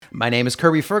My name is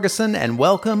Kirby Ferguson, and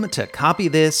welcome to Copy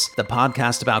This, the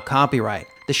podcast about copyright.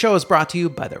 The show is brought to you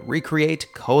by the Recreate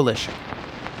Coalition.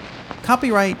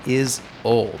 Copyright is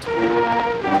old.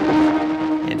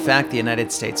 In fact, the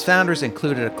United States founders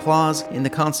included a clause in the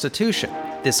Constitution.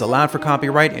 This allowed for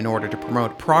copyright in order to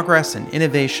promote progress and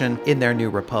innovation in their new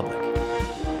republic.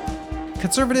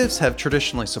 Conservatives have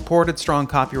traditionally supported strong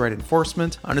copyright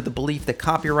enforcement under the belief that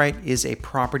copyright is a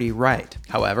property right.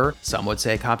 However, some would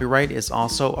say copyright is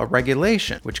also a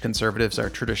regulation, which conservatives are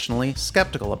traditionally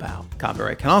skeptical about.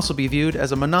 Copyright can also be viewed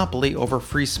as a monopoly over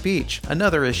free speech,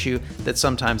 another issue that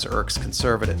sometimes irks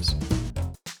conservatives.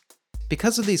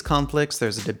 Because of these conflicts,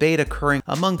 there's a debate occurring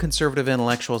among conservative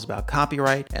intellectuals about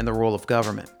copyright and the role of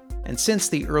government. And since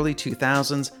the early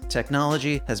 2000s,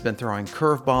 technology has been throwing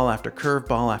curveball after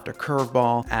curveball after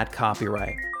curveball at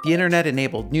copyright. The internet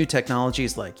enabled new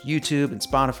technologies like YouTube and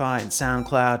Spotify and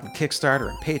SoundCloud and Kickstarter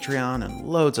and Patreon and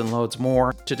loads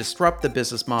more to disrupt the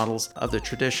business models of the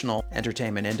traditional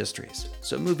entertainment industries.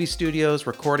 So movie studios,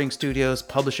 recording studios,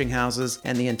 publishing houses,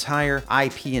 and the entire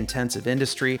IP-intensive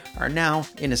industry are now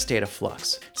in a state of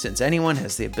flux. Since anyone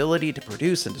has the ability to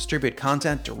produce and distribute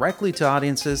content directly to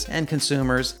audiences and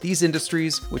consumers, these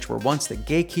industries, which were once the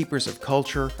gatekeepers of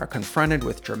culture, are confronted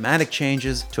with dramatic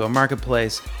changes to a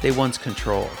marketplace they once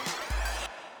controlled.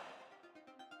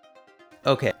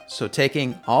 Okay, so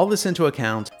taking all this into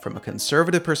account, from a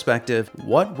conservative perspective,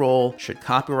 what role should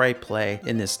copyright play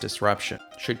in this disruption?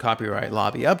 Should copyright law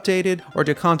be updated, or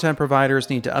do content providers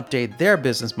need to update their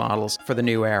business models for the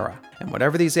new era? And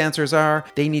whatever these answers are,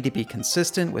 they need to be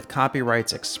consistent with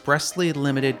copyright's expressly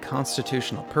limited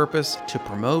constitutional purpose to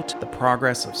promote the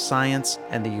progress of science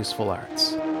and the useful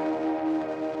arts.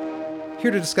 Here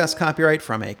to discuss copyright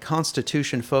from a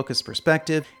Constitution-focused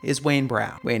perspective is Wayne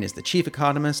Brown. Wayne is the Chief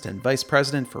Economist and Vice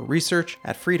President for Research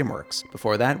at FreedomWorks.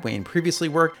 Before that, Wayne previously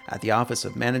worked at the Office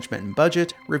of Management and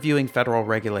Budget, reviewing federal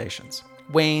regulations.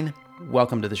 Wayne,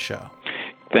 welcome to the show.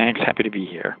 Thanks. Happy to be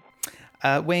here.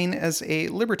 Wayne, as a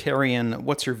libertarian,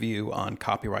 what's your view on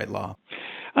copyright law?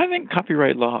 I think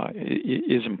copyright law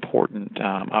is important.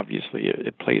 Obviously,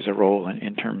 it plays a role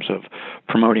in terms of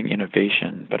promoting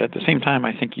innovation. But at the same time,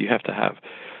 I think you have to have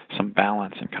some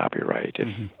balance in copyright.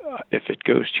 If it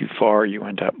goes too far, you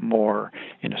end up more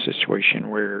in a situation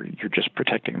where you're just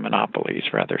protecting monopolies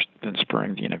rather than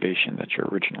spurring the innovation that you're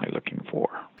originally looking for.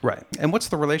 Right. And what's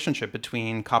the relationship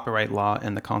between copyright law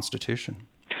and the Constitution?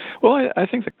 Well, I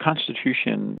think the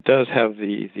Constitution does have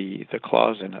the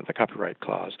clause in it, the copyright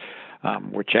clause,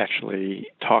 which actually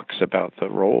talks about the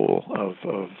role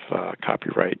of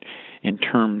copyright in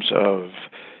terms of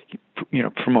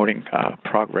promoting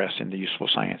progress in the useful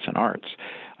science and arts.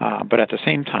 But at the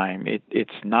same time,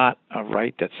 it's not a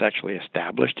right that's actually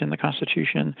established in the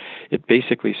Constitution. It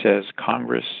basically says,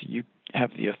 Congress, you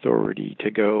have the authority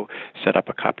to go set up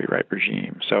a copyright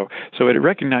regime. So it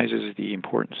recognizes the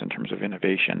importance in terms of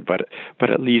innovation, but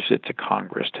it leaves it to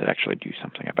Congress to actually do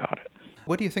something about it.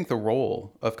 What do you think the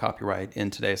role of copyright in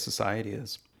today's society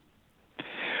is?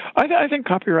 I think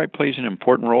copyright plays an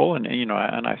important role, and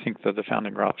I think that the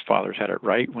founding fathers had it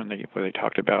right when they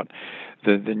talked about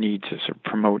the need to sort of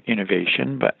promote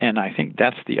innovation. And I think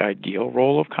that's the ideal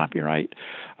role of copyright.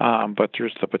 But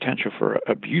there's the potential for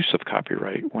abuse of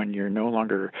copyright when you're no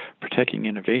longer protecting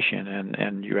innovation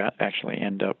and you actually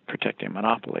end up protecting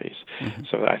monopolies.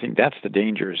 So I think that's the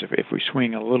danger. Is if we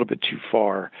swing a little bit too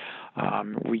far,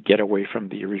 we get away from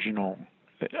the original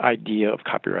idea of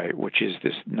copyright, which is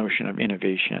this notion of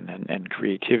innovation and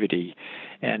creativity,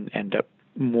 and end up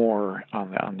more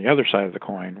on the other side of the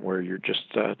coin, where you're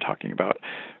just talking about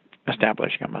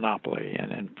establishing a monopoly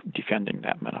and defending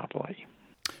that monopoly.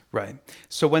 Right.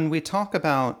 So when we talk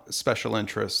about special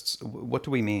interests, what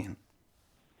do we mean?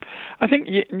 I think,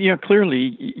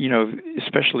 clearly,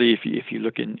 especially if you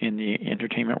look in the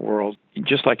entertainment world,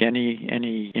 just like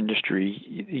any industry,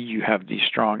 you have these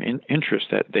strong interests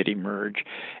that emerge,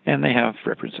 and they have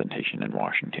representation in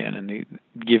Washington. And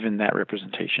given that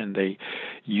representation, they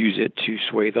use it to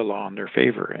sway the law in their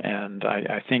favor. And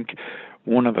I think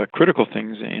one of the critical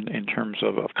things in terms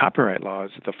of copyright law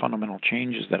is the fundamental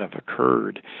changes that have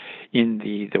occurred in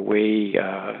the way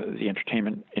the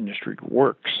entertainment industry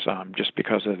works, just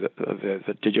because of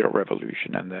the digital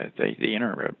revolution and the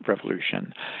internet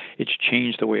revolution. It's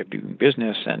changed the way of doing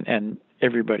business, and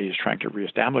everybody is trying to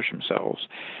reestablish themselves.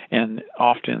 And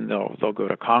often they'll go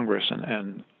to Congress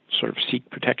and sort of seek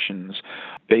protections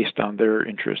based on their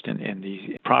interest in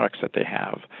the products that they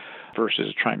have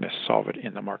versus trying to solve it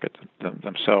in the market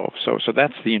themselves. So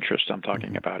that's the interest I'm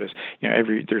talking about. Is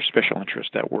there's special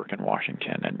interests that work in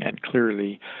Washington, and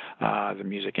clearly the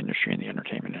music industry and the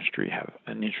entertainment industry have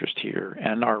an interest here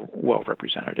and are well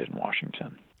represented in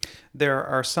Washington. There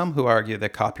are some who argue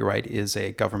that copyright is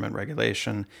a government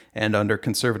regulation, and under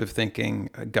conservative thinking,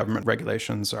 government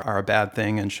regulations are a bad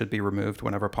thing and should be removed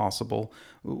whenever possible.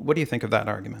 What do you think of that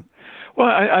argument? Well,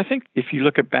 I think if you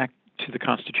look back to the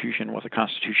Constitution, what the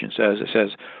Constitution says, it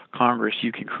says, Congress,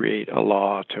 you can create a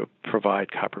law to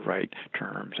provide copyright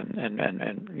terms and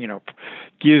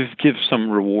give some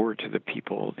reward to the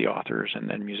people, the authors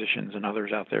and musicians and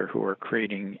others out there who are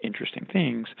creating interesting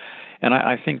things. And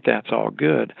I think that's all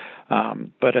good.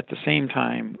 But at the same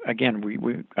time, again,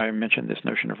 I mentioned this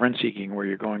notion of rent-seeking, where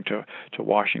you're going to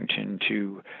Washington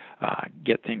to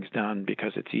get things done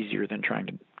because it's easier than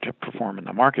trying to perform in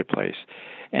the marketplace.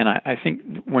 And I think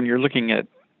when you're looking at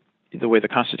the way the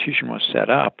Constitution was set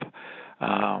up,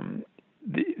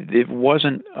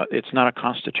 it's not a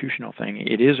constitutional thing.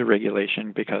 It is a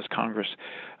regulation because Congress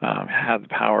had the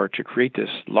power to create this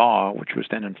law, which was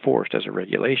then enforced as a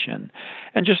regulation.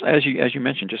 And just as you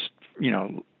mentioned,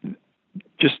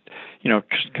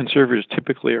 conservatives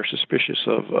typically are suspicious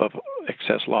of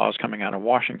excess laws coming out of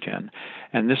Washington,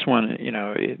 and this one,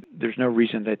 there's no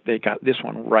reason that they got this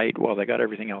one right while they got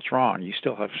everything else wrong. You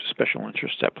still have special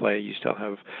interests at play. You still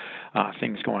have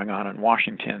things going on in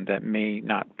Washington that may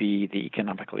not be the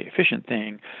economically efficient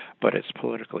thing, but it's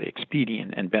politically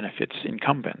expedient and benefits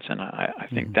incumbents. And I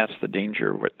think that's the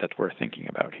danger that we're thinking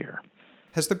about here.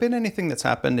 Has there been anything that's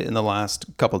happened in the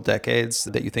last couple decades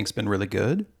that you think's been really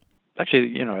good?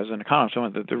 Actually, as an economist,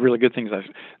 one of the really good things,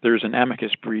 there's an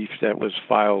amicus brief that was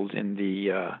filed in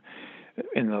the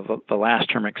last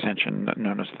term extension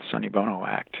known as the Sonny Bono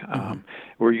Act,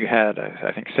 where you had,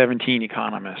 I think, 17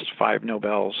 economists, 5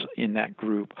 Nobels in that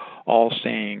group, all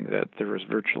saying that there was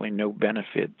virtually no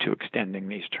benefit to extending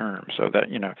these terms. So that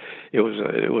it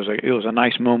was a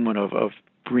nice moment of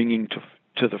bringing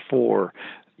to the fore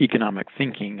economic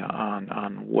thinking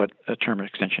on what a term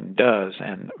extension does,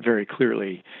 and very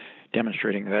clearly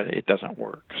demonstrating that it doesn't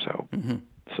work. So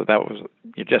that was,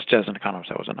 just as an economist,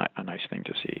 that was a nice thing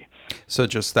to see. So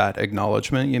just that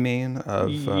acknowledgement, you mean?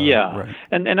 Right.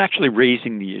 And actually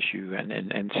raising the issue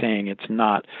and saying it's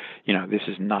not, this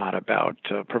is not about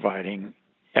providing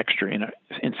extra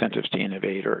incentives to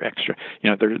innovate or extra,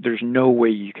 there's no way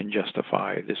you can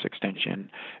justify this extension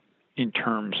in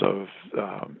terms of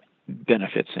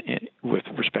benefits with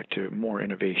respect to more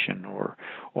innovation or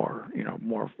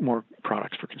more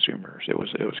products for consumers. It was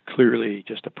clearly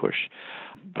just a push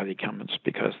by the incumbents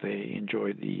because they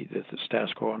enjoyed the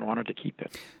status quo and wanted to keep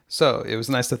it. So it was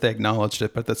nice that they acknowledged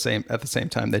it, but at the same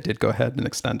time they did go ahead and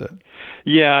extend it.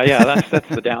 Yeah, that's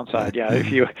the downside. Yeah, if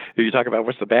you talk about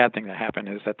what's the bad thing that happened,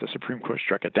 is that the Supreme Court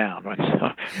struck it down, which is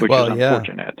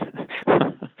unfortunate.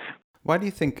 Why do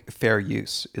you think fair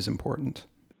use is important?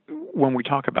 When we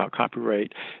talk about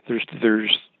copyright, there's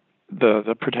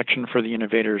the protection for the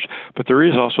innovators, but there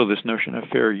is also this notion of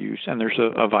fair use, and there's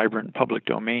a vibrant public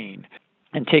domain.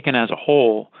 And taken as a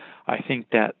whole, I think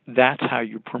that's how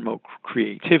you promote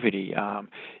creativity.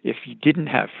 If you didn't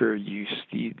have fair use,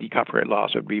 the copyright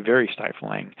laws would be very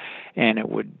stifling, and it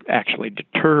would actually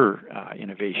deter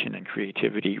innovation and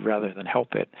creativity rather than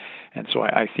help it. And so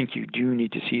I think you do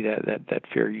need to see that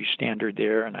fair use standard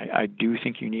there, and I do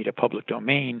think you need a public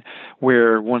domain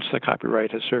where once the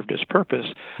copyright has served its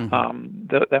purpose,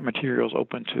 that material is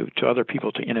open to other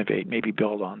people to innovate, maybe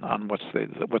build on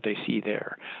what they see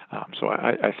there. So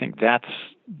I think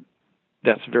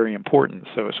that's very important.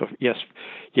 So yes,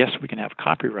 we can have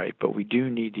copyright, but we do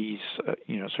need these,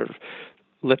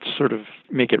 let's sort of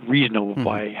make it reasonable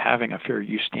by having a fair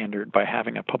use standard, by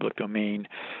having a public domain.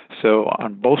 So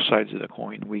on both sides of the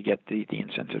coin, we get the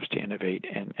incentives to innovate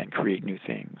and create new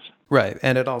things. Right,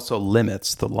 and it also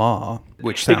limits the law,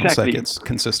 which sounds like it's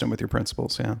consistent with your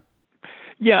principles. Yeah.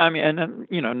 Yeah, I mean, and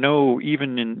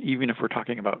even if we're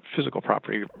talking about physical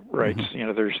property rights,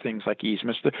 there's things like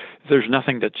easements. There's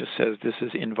nothing that just says this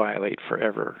is inviolate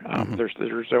forever.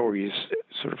 There's always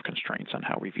sort of constraints on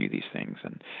how we view these things,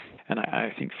 and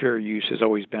I think fair use has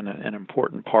always been an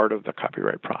important part of the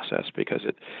copyright process because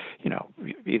it,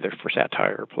 either for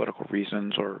satire or political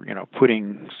reasons, or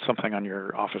putting something on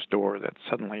your office door that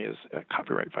suddenly is a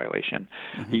copyright violation,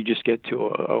 you just get to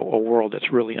a world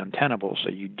that's really untenable. So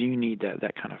you do need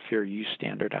that kind of fair use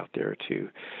standard out there to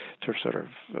sort of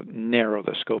narrow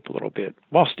the scope a little bit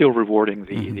while still rewarding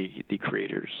the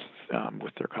creators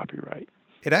with their copyright.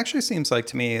 It actually seems like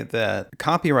to me that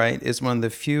copyright is one of the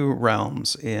few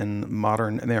realms in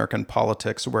modern American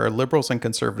politics where liberals and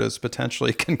conservatives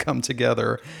potentially can come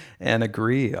together and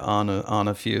agree on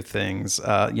a few things.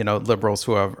 Liberals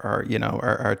who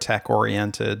are tech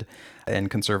oriented,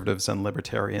 and conservatives and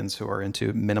libertarians who are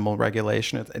into minimal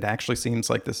regulation. It actually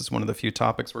seems like this is one of the few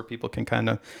topics where people can kind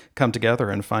of come together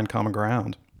and find common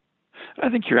ground. I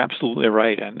think you're absolutely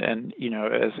right, and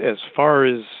as far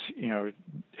as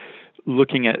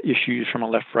looking at issues from a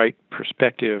left-right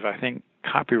perspective, I think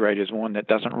copyright is one that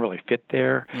doesn't really fit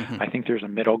there. Mm-hmm. I think there's a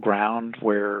middle ground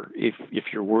where if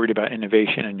you're worried about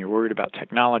innovation and you're worried about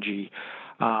technology,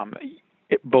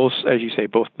 both, as you say,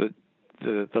 both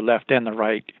the left and the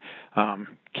right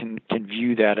can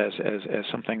view that as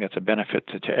something that's a benefit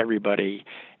to everybody,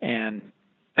 and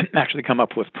actually come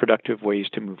up with productive ways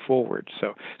to move forward.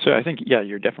 So I think, yeah,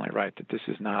 you're definitely right that this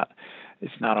is not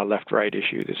a left-right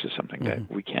issue. This is something that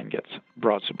we can get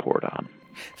broad support on.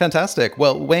 Fantastic.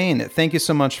 Well, Wayne, thank you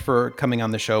so much for coming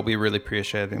on the show. We really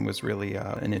appreciate it. It was really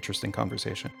an interesting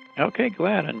conversation. Okay,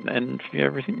 glad. And if you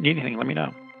ever need anything, let me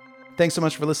know. Thanks so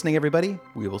much for listening, everybody.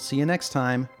 We will see you next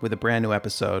time with a brand new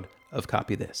episode of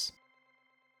Copy This.